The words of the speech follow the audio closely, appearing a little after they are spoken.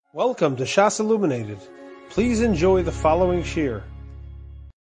Welcome to Shas Illuminated. Please enjoy the following shir.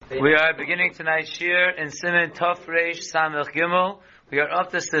 We are beginning tonight's shir in siman Tov Reish Samech Gimel. We are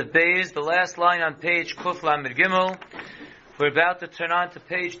up to Siv Beis, the last line on page Kuf Lamed Gimel. We're about to turn on to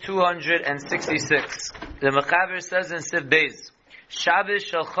page 266. The Mechaber says in Siv Beis, Shabbos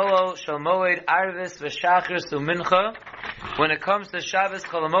shel Cholol shel Moed Arvis v'Shachris u'Mincha. When it comes to Shabbos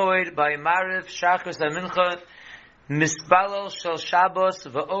Chol Moed by Mariv, Shachris and Mincha, Misbalol shel Shabbos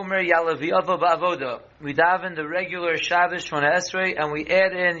v'Omer Yalaviyavo ba'avoda. We daven the regular Shabbos Shmona Esrei and we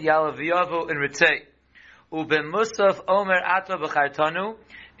add in Yalaviyavo in Ritzei. Uben Musaf Omer Ato b'Chartanu.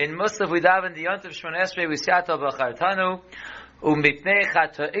 In Musaf we daven the Yontif Shmona Esrei we say Ato b'Chartanu. Umipnei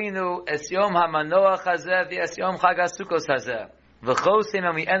Chatoinu es Yom HaManoach Hazeh v'es Yom Chag HaSukkos Hazeh. V'chosim,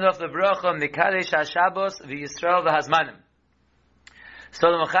 and we end off the bracha Mikadesh HaShabbos v'Yisrael v'Hazmanim. So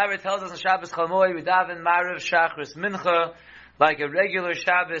the Mechaber tells us in Shabbos Chol Moed we daven Mariv, Shachris, Mincha like a regular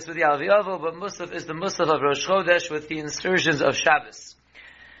Shabbos with the Alviyavu, but Musaf is the Musaf of Rosh Chodesh with the insertions of Shabbos.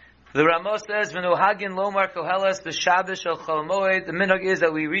 The Ramah says, V'nohagin lomar Koheles b'Shabbos shel Chol Moed. The minhag is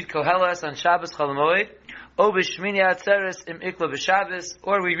that we read Koheles on Shabbos Chol Moed, or b'Shmini Atzeres im Ikla b'Shabbos,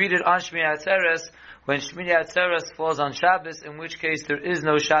 or we read it on Shmini Atzeres when Shmini Atzeres falls on Shabbos, in which case there is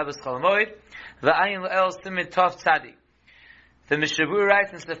no Shabbos Chol Moed. V'ayin l'el simin Tov Tzadi. The Mishabur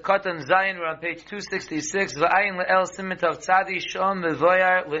writes in Sefkatan Zayin, we're on page 266, V'ayin le'el simin Tov Tzadi shom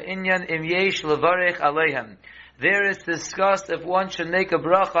mevoyar le'inyan im yesh levarech aleihem. There is discussed if one should make a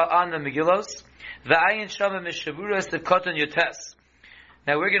bracha on the Megillos. V'ayin shom Mishabur Sefkatan Yotes.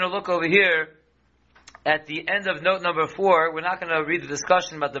 Now we're going to look over here at the end of note number 4. We're not going to read the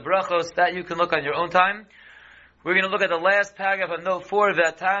discussion about the brachos. That you can look on your own time. We're going to look at the last paragraph of note 4,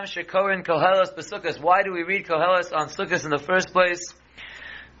 V'atam shekorin Koheles b'Sukkos. Why do we read Koheles on Sukkos in the first place?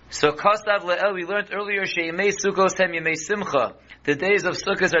 So, Kostav le'el, we learned earlier, she'yimei Sukkos hem yimei Simcha. The days of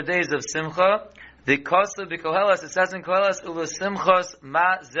Sukkos are days of Simcha. The Kostav b'Koheles, it says in Koheles, Ula Simchos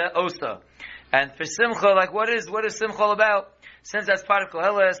ma ze osa. And for Simcha, like what is Simcha all about? Since that's part of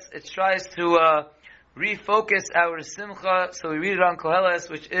Koheles, it tries to refocus our Simcha, so we read it on Koheles,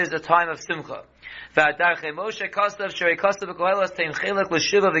 which is a time of Simcha. Darchei Moshe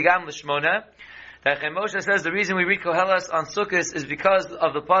says the reason we read Koheles on Sukkot is because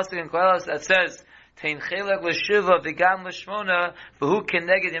of the pasuk in Koheles that says Tein Chelek l'Shiva v'gam l'Shmona v'hu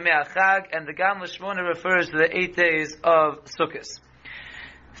keneged yemei hachag, and the gam l'Shmona refers to the 8 days of Sukkot.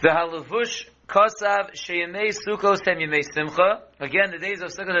 V'halavush kosav sheyemei Sukkos hem yemei Simcha. Again, the days of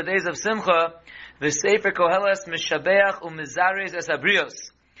Sukkot are days of Simcha. V'sefer Koheles mishabeach u'mizares es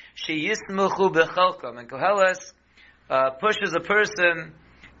abrios. Sheyismuchu bechelkom. And Koheles pushes a person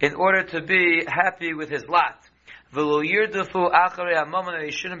in order to be happy with his lot. V'lo yirdufu acharei hamamon, and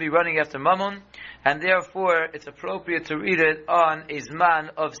he shouldn't be running after mammon, and therefore it's appropriate to read it on a zman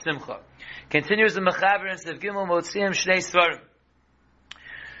of simcha. Continues the Mechaber in Siv Gimel Motziim Shnei Svarim.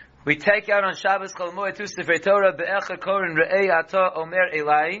 We take out on Shabbos Chol Moed two Sefer Torah, Be'echa Korin Re'ei Ata Omer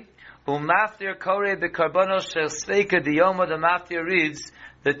Elai, Umaftir Korei Bekarbonos Shel Sveika Diyoma. The Maftir reads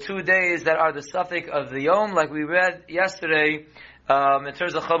the 2 days that are the suffix of the Yom, like we read yesterday, in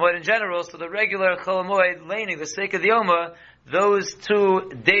terms of Chol Moed in general. So the regular Chol Moed laning, the Sveika Diyoma, those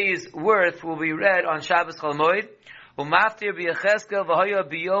 2 days worth will be read on Shabbos Chol Moed. Umaftir B'Yecheskel V'hoya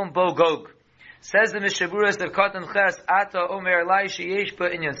B'Yom Bo Gog. Says the Mishaburas of Katan Ches, Ata Omer Lai Sheyesh Ba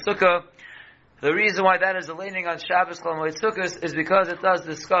Inyan Sukkah. The reason why that is a laning on Shabbos Chol Moed Sukkos is because it does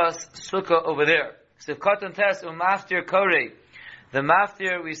discuss Sukkah over there. So Katan Tes Umaftir Korei. The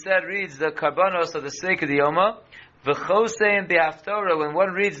Maftir, we said, reads the Karbanos of the Sveika Diyoma. V'chosein B'Haftorah, when one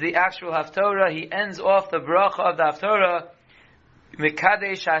reads the actual Haftorah, he ends off the bracha of the Haftorah,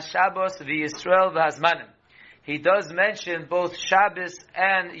 Mikadesh HaShabbos v'Yisrael v'Hazmanim. He does mention both Shabbos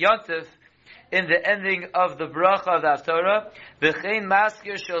and Yontif in the ending of the bracha of the Haftorah. V'chein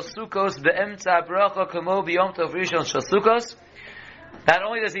maskir shel Sukkos be'emtza bracha kamo b'Yom Tov Rishon shel Sukkos. Not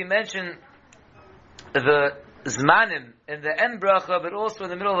only does he mention the Zmanim in the end bracha, but also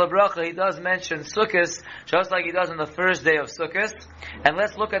in the middle of the bracha he does mention Sukkos, just like he does on the first day of Sukkos. And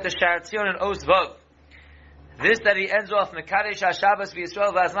let's look at the Shar Tzion and Os Vav. This that he ends off Mekadesh HaShabbos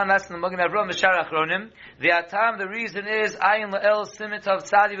v'Yisrael v'Hazman, that's in the Magen Avraham Mishar Achronim. The Atam, the reason is Ayin Le'el Simin Tov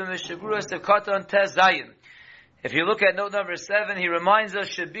Tzadi v'Mishaburas Tevkaton Tez Zayin. If you look at note number 7, he reminds us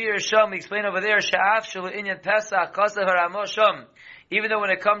Shabir Shom. We explain over there Sha'af Shelu Inyan Pesach Kosav Haramo Shom. Even though when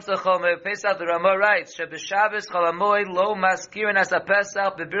it comes to Chol Moed Pesach, the Ramah writes Shebeshabbos Chol Hamoed Lo Maskirin As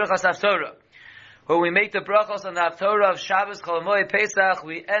HaPesach B'Birchas Haftorah. When we make the brachos on the Haftorah of Shabbos Chol Moed Pesach,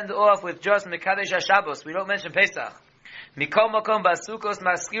 we end off with just Mekadesh HaShabbos. We don't mention Pesach. Mikol Makom Basukos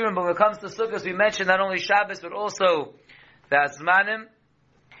Maskirim. But when it comes to Sukkos, we mention not only Shabbos but also the Azmanim.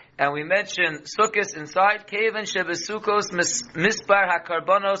 and we mention Sukkos inside, Kevan Shebesukos Mispar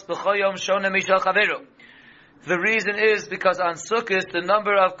HaKarbanos B'chol Yom Shona Mishal Chaveru. The reason is because on Sukkot the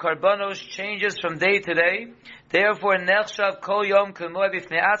number of karbanos changes from day to day. Therefore, nechshav kol yom k'moed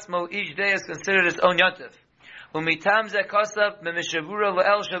b'fnei atzmo. Each day is considered its own yontif. Umitam zeh kosav b'mishavura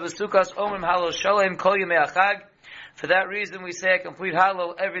le'el shabasukas omrim halal shalom kol yemei achag. For that reason, we say a complete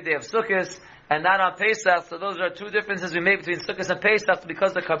halal every day of Sukkot, and not on Pesach. So those are two differences we make between Sukkot and Pesach,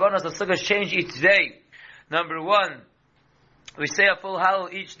 because the karbanos of Sukkot change each day. Number one, we say a full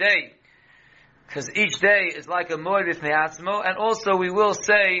halal each day, because each day is like a moed b'fnei atzmo, and also we will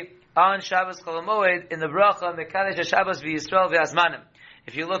say on Shabbos Chol HaMoed in the bracha Mekadesh HaShabbos v'Yisrael v'Azmanim.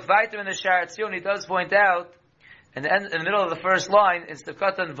 If you look weiter in the Sha'ar Tzion, he does point out in the middle of the first line in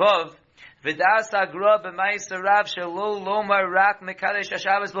Sefkatan Vav, V'das HaGra b'Ma'aser Rav shelo lomar rak Mekadesh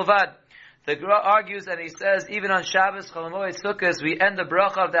HaShabbos b'lvad. The Gra argues and he says even on Shabbos Chol HaMoed Sukkos we end the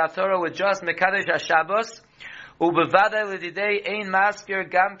bracha of the Haftorah with just Mekadesh HaShabbos.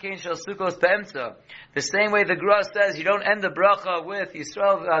 The same way the Gra says you don't end the bracha with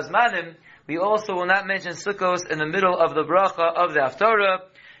Yisrael v'Azmanim, we also will not mention Sukkos in the middle of the bracha of the Haftorah.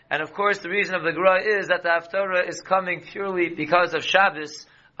 And of course the reason of the Gra is that the Haftorah is coming purely because of Shabbos.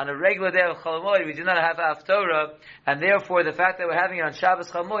 On a regular day of Chol HaMoed we do not have a Haftorah, and therefore the fact that we're having it on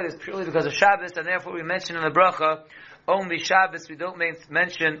Shabbos Chol HaMoed is purely because of Shabbos, and therefore we mention in the bracha only Shabbos, we don't make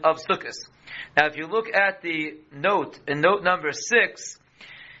mention of Sukkos. Now, if you look at the note, in note number 6,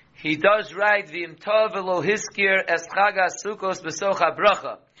 he does write, V'imtov v'lo hiskir es chagas Sukkos b'socha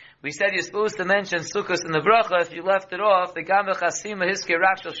bracha. We said you're supposed to mention Sukkos in the bracha. If you left it off, the gam v'chasima hiskir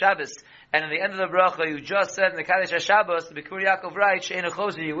rak shel Shabbos. And in the end of the bracha, you just said in the Kaddish HaShabbos, the Bikur Yaakov writes, she'en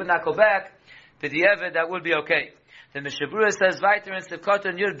achosi, you would not go back. To the Eved, that would be okay. The Mishabura says, weiter in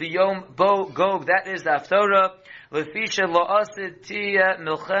Sivkatan Yud b'yom bo gog, that is the Haftorah. L'fisha lo asid tiya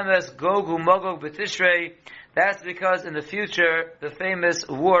milchemes Gog u'Magog b'Tishrei. That's because in the future, the famous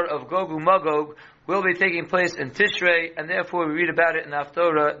war of Gog u'Magog will be taking place in Tishrei, and therefore we read about it in the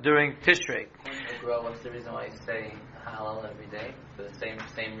Haftorah during Tishrei. What's the reason why you say halal every day? For the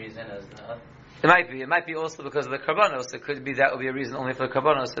same reason as the other? It might be also because of the karbanos. It could be that would be a reason only for the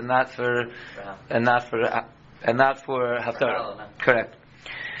karbanos and not for Haftarah. Correct.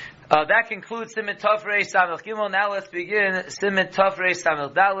 That concludes Siman Tafrei Samech Gimel. Now let's begin Siman Tafrei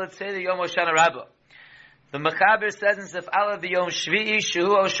Samech Dalet. Say the Yom Hoshana Rabbah. The Mechaber says in Sef Aleph Yom Shvi'i Shehu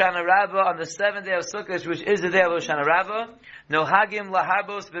Hoshana Rabbah, on the 7th day of Sukkot, which is the day of Hoshana Rabbah. Nohagim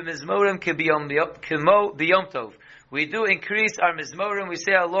lahabos b'mizmorim kemo b'yom tov. We do increase our mizmorim. We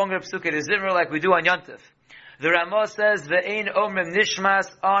say a longer psukkah is zimra like we do on Yontif. The Ramah says ve'ein omrim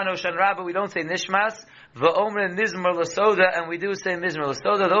nishmas on Hoshana Rabbah. We don't say nishmas. Ve'omrim mizmor lasoda, and we do say mizmor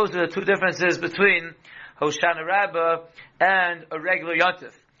lasoda. Those are the two differences between Hoshana Rabbah and a regular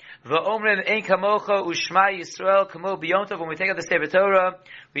Yontif. V'omrim ein kamocha u'shma Yisrael kamo b'yontif. When we take out the Sefer Torah,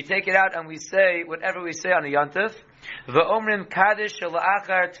 we take it out and we say whatever we say on the Yontif. V'omrim kaddish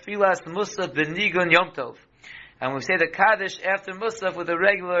shala'achar tfilas musaf b'nigun Yom Tov. And we say the kaddish after musaf with a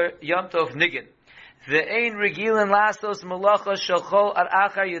regular Yom Tov nigun. V'ein regilin lastos malacha shachol ad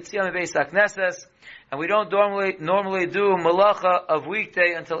achar yitziyah mebeis hakneses. And we don't normally do malacha of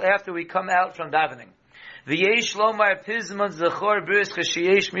weekday until after we come out from davening. V'yesh lomar pizmon zechor bris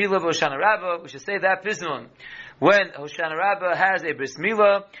chashiyesh milah Hoshana Rabbah. We should say that pizmon when Hoshana Rabbah has a bris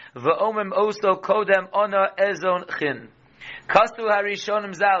milah. V'omrim oso kodem ona ezon chin. Kastu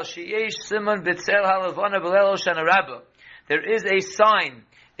harishonim zal sheyesh siman b'tzel halavana b'leil Hoshana Rabbah. There is a sign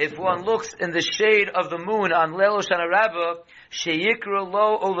if one looks in the shade of the moon on Leil Hoshana Rabbah, sheyikra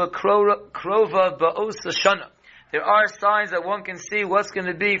lo ola krova ba'os Hoshana. There are signs that one can see what's going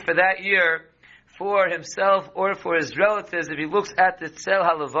to be for that year, for himself or for his relatives, if he looks at the Tzel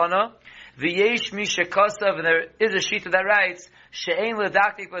HaLavana. V'yesh mi shekasav, and there is a sheet that writes, she'ein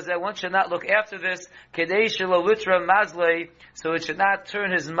ledaktik, was that one should not look after this, kedei shelo litra mazlei, so it should not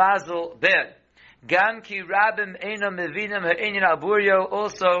turn his mazel bad. Gam ki rabim einam mevinim ha'inyan aburyo,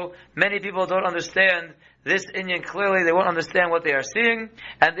 also many people don't understand this inyan clearly, they won't understand what they are seeing,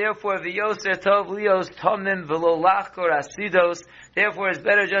 and therefore v'yoser tov lios tomim v'lo lachkor asidos, therefore it's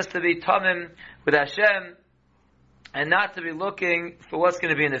better just to be tomim with Hashem, and not to be looking for what's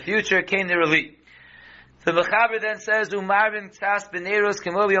going to be in the future. Kain nirali. The Mechaber then says, "Umarvim tzas b'neiros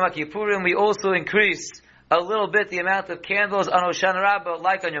kemo b'yom Kippurim." We also increase a little bit the amount of candles on Hoshana Rabbah,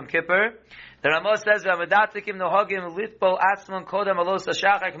 like on Yom Kippur. The Ramah says, "V'amadatikim nohagim litpol atzmon kodem alos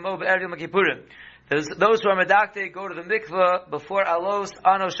hashachar kemo b'erev Yom Kippurim." Those who are medakte go to the mikveh before alos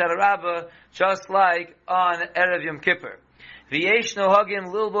on Hoshana Rabbah, just like on Erev Yom Kippur. V'yesh nohagim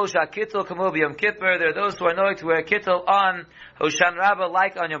lilbosh hakittel kamo b'Yom Kippur. There are those who are knowing to wear kittel on Hoshan Rabbah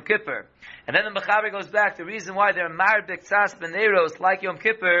like on Yom Kippur. And then the Mechaber goes back. The reason why they're mar b'ktsas b'neiros like Yom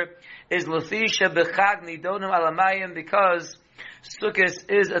Kippur is l'fisha b'chag nidonim alamayim, because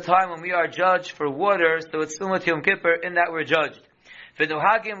Sukkot is a time when we are judged for water, so it's similar to Yom Kippur in that we're judged.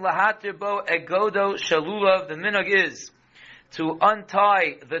 V'nohagim lahatir bo egodo shalulav. The minhag is to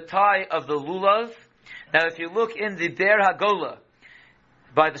untie the tie of the lulav. Now, if you look in the Der Hagola,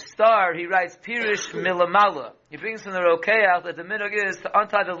 by the star, he writes Pirish Milamala. He brings from the Rokeach that the minhag is to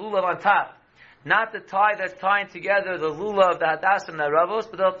untie the lulav on top. Not the tie that's tying together the lulav, the hadassim, and the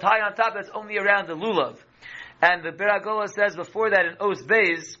ravos, but the tie on top that's only around the lulav. And the Der Hagola says before that in Os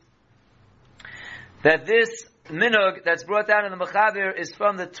Beis, that this minhag that's brought down in the Mechaber is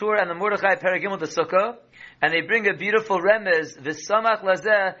from the Tur and the Mordechai Peragim of the Sukkah, and they bring a beautiful remez, V'samach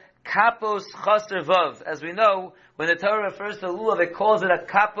lazeh, kapos chaser vav. As we know, when the Torah refers to lulav, it calls it a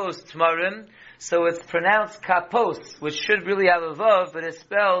kapos tmarim, so it's pronounced kapos, which should really have a vav, but it's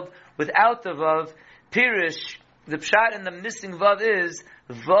spelled without the vav. Pirish, the pshat in the missing vav is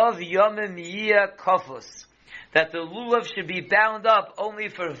vav yomim yiyah kafos, that the lulav should be bound up only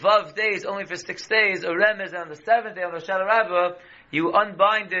for vav days, only for 6 days. A remez on the 7th day on the Hoshana Rabbah, you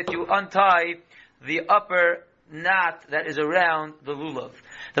unbind it, you untie the upper knot that is around the lulav.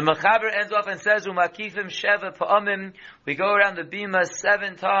 The Mechaber ends off and says, "Umakifim sheva pa'amim." We go around the bima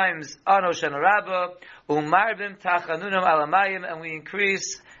 7 times on Hoshana Rabbah. Umarbim tachanunam alamayim, and we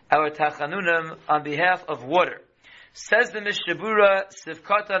increase our tachanunam on behalf of water. Says the Mishabura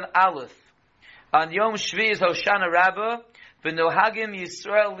Sivkatan Aleph. On Yom Shvi is Hoshana Rabbah. V'nohagim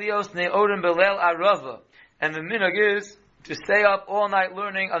Yisrael lios ne'orim belel arava, and the minhag is to stay up all night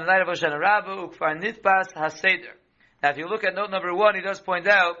learning on the night of Hoshana Rabbah, ukfar nitbas haseder. Now, if you look at note number 1, he does point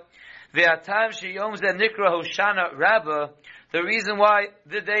out, Ve'atam sheyom zeh nikra Hoshana Rabbah, the reason why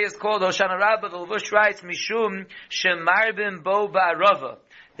the day is called Hoshana Rabbah, the Levush writes, Mishum shemarbim bo ba'arava.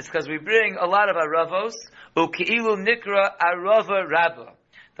 It's because we bring a lot of aravos, u'ki'ilu nikra arava Rabbah.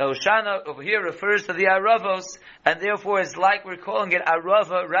 The Hoshana over here refers to the aravos, and therefore it's like we're calling it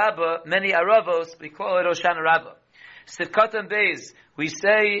arava Rabbah, many aravos, we call it Hoshana Rabbah. Sivkatan Beis, we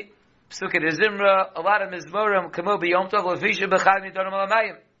say Sukkot Zimra, a lot of Mizmorim, Kamo b'Yom Tov, L'fisha b'chag nidonim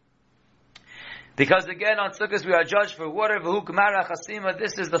alamayim. Because again, on Sukkot we are judged for water. V'hu gemara chasima.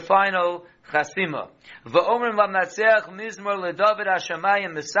 This is the final chasima. V'omrim lamnatzeach mizmor leDavid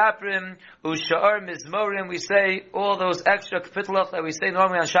hashamayim misaprim u'sha'ar mizmorim. We say all those extra kapitulot that we say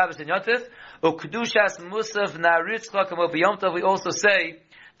normally on Shabbos and Yontif. U'kedushas musaf na'aritzcha kamo b'Yom Tov. We also say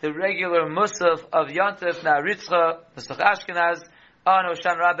the regular musaf of Yontif na'aritzcha, Musaf Ashkenaz, on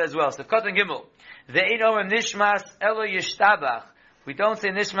Hoshana Rabbah as well. So Kotan Gimel. Ve'ein omrim nishmas elo yishtabach. We don't say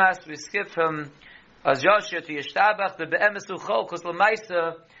nishmas, we skip from Azyoshia to Yishtabach, the be'emesu chol, because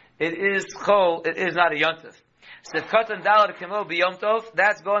l'maisa, it is chol, it is not a yontif. Sivkatan dalad kamo b'yom tov,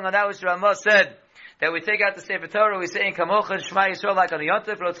 that's going on that which Ramah said, that we take out the Sefer Torah, we say in kamocha shma Yisrael like on a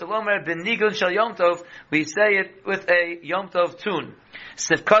yontif, rotzalomer b'nigun shel yom tov, we say it with a yom tov tune.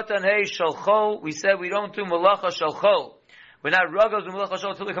 Sivkatan hey shel chol, we said we don't do malacha shel chol. We're not ruggles with malacha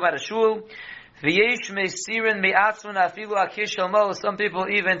shel until we come out of shul. V'yesh meisirin me'atzman afilu akish shel mo, some people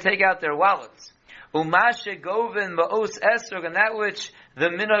even take out their wallets. Umashe govin ma'os esrog, and that which the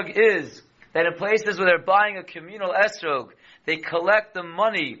minhag is, that in places where they're buying a communal esrog, they collect the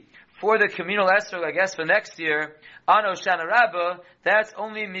money for the communal esrog, I guess for next year, on Hoshana Rabbah, that's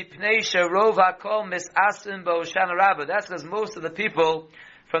only mipnei sherov hakol misasin b'Hoshana Rabbah. That's because most of the people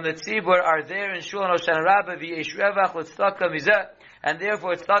from the tzibur are there in shul on Hoshana Rabbah, v'yesh revach l'tzedakah mizeh, and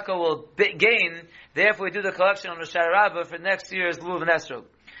therefore tzedakah will gain, therefore we do the collection on Hoshana Rabbah for next year's Lulav and Esrog.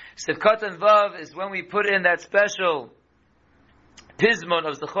 Sivkatan Vav is when we put in that special pismon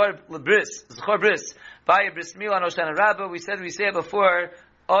of Zechor Bris, by Bris Mil on Hoshana Rabbah. We said, we say it before,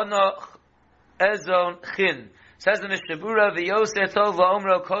 Ono Ezon Chin. Says the Mishabura, V'yoseh tov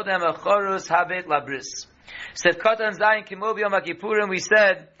v'omro kodem achorus habet labris. Sivkatan Zayin Kimo b'Yom HaKippurim, we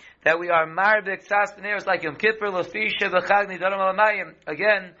said that we are marbik tzas b'neros like Yom Kippur, l'fisha b'chag nidonim alamayim.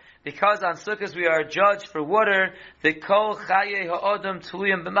 Again, because on Sukkot we are judged for water, the kol chaye ha'odam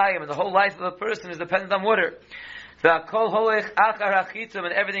tuliyim b'mayim, and the whole life of a person is dependent on water. The kol holech achar hachitum,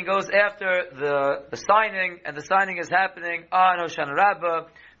 and everything goes after the signing, and the signing is happening on Hoshana Rabbah.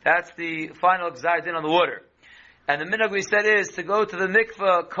 That's the final gzar din on the water. And the minhag we said is to go to the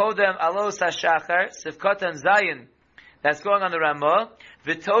mikveh kodem alos hashachar, sivkatan zayin. That's going on the Ramah.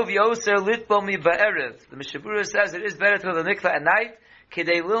 V'tov yoser litbo mi ba'erev. The Mishabura says it is better to go to the mikveh at night.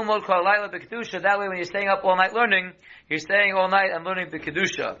 Kidei lilmod kol halayla b'kedusha. That way, when you're staying up all night learning, you're staying all night and learning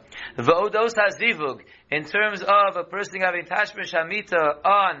b'kedusha. V'odos hazivug. In terms of a person having tashmish hamita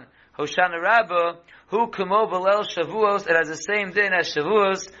on Hoshana Rabbah, who kumo belel Shavuos, it has the same din as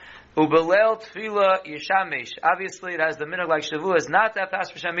Shavuos, ubelel tefila yishamesh. Obviously, it has the minhag like Shavuos, not to have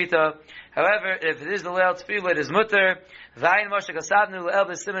tashmish hamita. However, if it is the leil tefila, it is mutter. Vayin Moshe Kasadnu le'el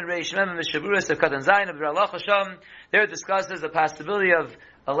b'siman reish mem m'shavuos of katan zayin of b'ralach Hashem. There it discusses the possibility of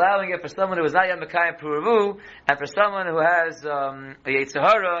allowing it for someone who is not yet Mekayim Puravu, and for someone who has a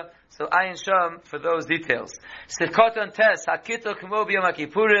Yetzirah, so Ayin Sham for those details. Sivkoton Tes, HaKittel K'mo B'Yom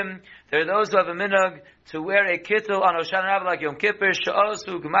HaKippurim. There are those who have a minhag to wear a kittel on Hoshana Rabbah like Yom Kippur,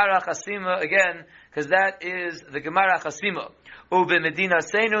 Sha'osu Gemara Chasima, again, because that is the Gemara Chasima. Ube Medina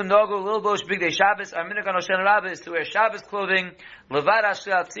Seinu Nogu Lilbosh Bigdei Shabbos. Our minhag on Hoshana Rabbah is to wear Shabbos clothing, Levad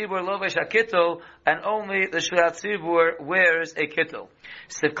HaShliat Tzibur Lovesh HaKittel, and only the Shliat Tzibur wears a kittel.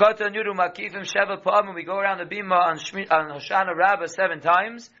 Sivkoton Yudu Makifim Sheva Pa'am, we go around the Bima on Hoshana Rabbah 7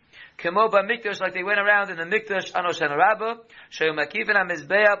 times. Kemo b'mikdash, like they went around in the mikdash on Hoshana Rabbah. Sheyu makifin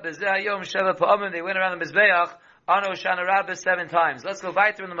ha-mizbeach b'zeh hayom sheva pa'amim. They went around the mizbeach on Hoshana Rabbah 7 times. Let's go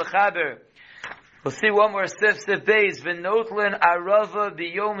weiter in the mechaber. We'll see one more sif beis. V'notlin arava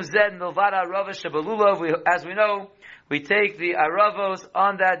b'yom zed milvad arava shebelulav. As we know, we take the aravos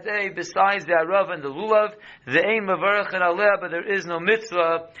on that day besides the arava and the lulav. Ve'ein mavarachin aleh, but there is no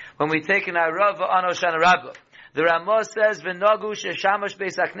mitzvah when we take an arava on Hoshana Rabbah. The Ramah says, "V'nagu sheshamash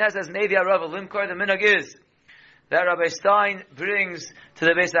beis hakneses nevi arava limkar." The minhag is that Rabbi Stein brings to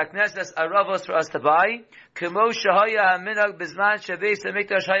the beis hakneses aravos for us to buy. Kemo shehaya haminhag bizman shebeis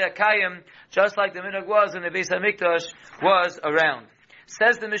hamikdash haya kayim, just like the minhag was when the beis hamikdash was around.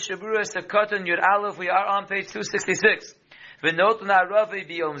 Says the Mishabura Sefkatan Yud Aleph. We are on page 266. V'notan arava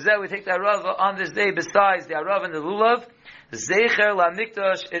biyom zeh. We take the arava on this day besides the arava and the lulav. Zecher la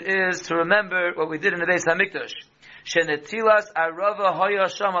mikdash, it is to remember what we did in the Beis HaMikdash. Shenetilas arava haya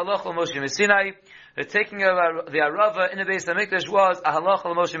sham halach al Moshe Sinai. The taking of the arava in the Beis HaMikdash was a halach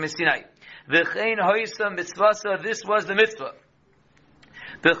al Moshe Sinai. V'chein hoysam mitzvasa, this was the mitzvah.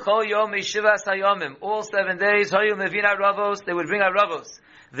 V'chol yom yeshivas hayomim, all 7 days, hoyu mevin aravos, they would bring aravos.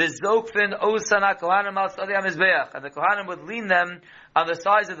 V'zokfin osan ha-kohanim al tzadi ha-mizbeach, and the kohanim would lean them on the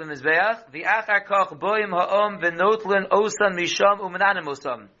sides of the mizbeach. V'achar kach boim ha'om v'notlin osan misham u'menanim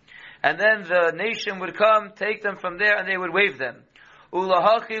osam. And then the nation would come, take them from there, and they would wave them.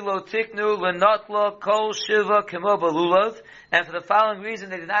 Ulahachi lo tiknu l'notla kol shiva kemo b'lulav. And for the following reason,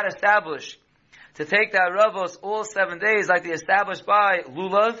 they did not establish to take the aravos all 7 days like they established by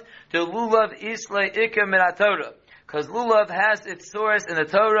lulav. The lulav isle ikar min ha-Torah. Because lulav has its source in the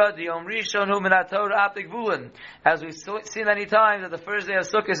Torah, the Yom Rishon hu min ha-Torah apik vulin. As we've seen many times, that the first day of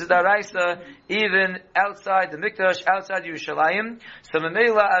Sukkot is daraisa, even outside the Mikdash, outside Yerushalayim. So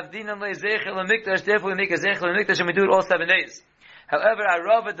memela avdinan le zeichel le-Mikdash, therefore we make a zeichel le-Mikdash and we do it all 7 days. However,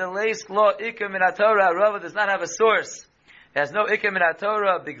 arava delays law ikar min ha-Torah, arava does not have a source. It has no ikar min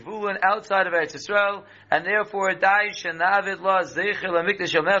ha-Torah, big vulin, outside of Eretz Yisrael, and therefore, dai shenavid la zeichel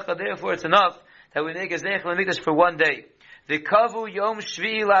le-Mikdash yomecha, therefore it's enough that we make a Zeichel HaMikdash for 1 day. The Kavu Yom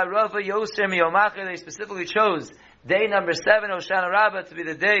Shvi'i LaRava Yoser Miyomacher, they specifically chose day number 7, Hoshana Rabbah, to be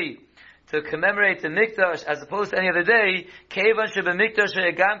the day to commemorate the Mikdash as opposed to any other day. Kevan Sheba Mikdash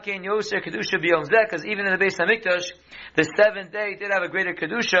Gam Kein Yoser Kedusha B'Yom Zeh, because even in the Beis HaMikdash, the 7th day did have a greater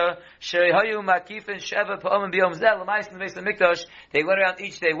Kedusha. Shehayu Makifin Sheva Pa'omim B'Yom Zeh, L'mais in the Beis HaMikdash, they went around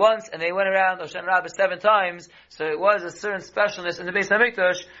each day once, and they went around Hoshana Rabbah 7 times, so it was a certain specialness in the Beis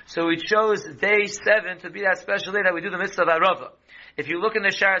HaMikdash, so we chose day 7 to be that special day that we do the mitzvah of Arava. If you look in the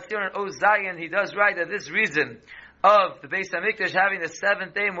Sharat Zion on Oz Zayin, he does write that this reason of the Beis HaMikdash having the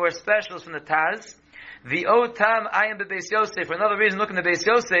 7th day more special is from the Taz. The O Tam Ayim Bebeis Yosef. For another reason, look in the Beis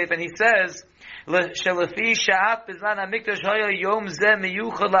Yosef, and he says, Shelafi Sha'af Bizman HaMikdash Hoya Yom Zeh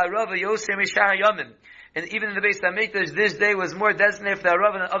Miyuchad LaRava Yosef Mishar Yomim. And even in the Beis HaMikdash, this day was more designated for the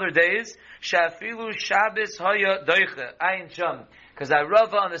Arava than other days. Sha'afilu Shabbos Hoya Doiche Ayin Sham. Because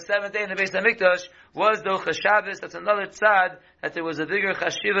Arava on the 7th day in the Beis HaMikdash was Doiche Shabbos. That's another tzad, that there was a bigger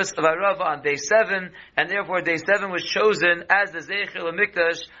chashivas of Arava on day 7, and therefore day 7 was chosen as the Zeichel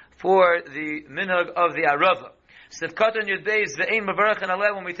HaMikdash for the minhag of the Arava. Sivkatan Yud Beis Ve'ein Mavarach and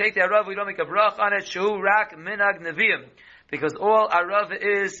Aleh, when we take the Arava, we don't make a brach on it. Shehu Rak Minhag Neviim. Because all Arava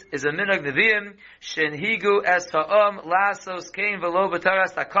is a minhag Neviim. Shenhigu Es Ha'am Lasos Kain V'lo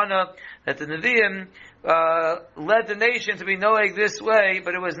B'taras Takana. That the Neviim led the nation to be knowing this way,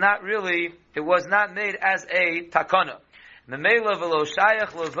 but it was not made as a takana. Memela v'lo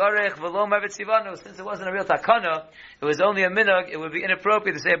shayach lo varech v'lo mavet sivanu. Since it wasn't a real takana, it was only a minhag, it would be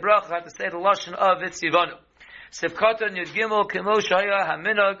inappropriate to say a bracha, to say the lashon of it sivanu. Sivkatan Yud Gimel Kimo Shaya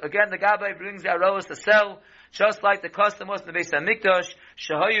Haminog. Again, the Gabbai brings the aravos to sell, just like the custom was in the Beis Hamikdash.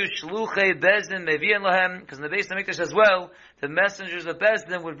 Shahayu Shluchei Bezdin Mevian Lahem, because in the Beis Hamikdash as well, the messengers of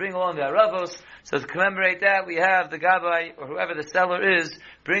Bezdin would bring along the aravos. So to commemorate that, we have the Gabbai, or whoever the seller is,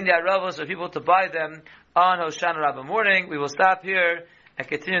 bring the aravos for people to buy them on Hoshana Rabbah morning. We will stop here and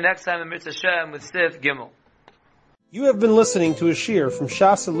continue next time in Mitzvah Shem with Sif Gimel. You have been listening to a shiur from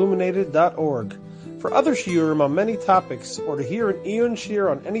shasilluminated.org. For other shiurim on many topics, or to hear an Iyun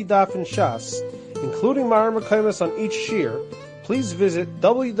shiur on any daf in Shas, including Mara Mekaymas on each shiur, please visit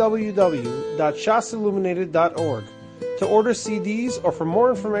www.shasilluminated.org. To order CDs or for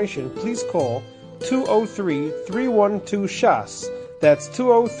more information, please call 203-312-SHAS. That's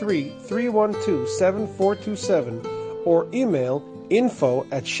 203-312-7427, or email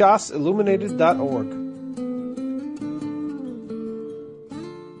info@shasilluminated.org.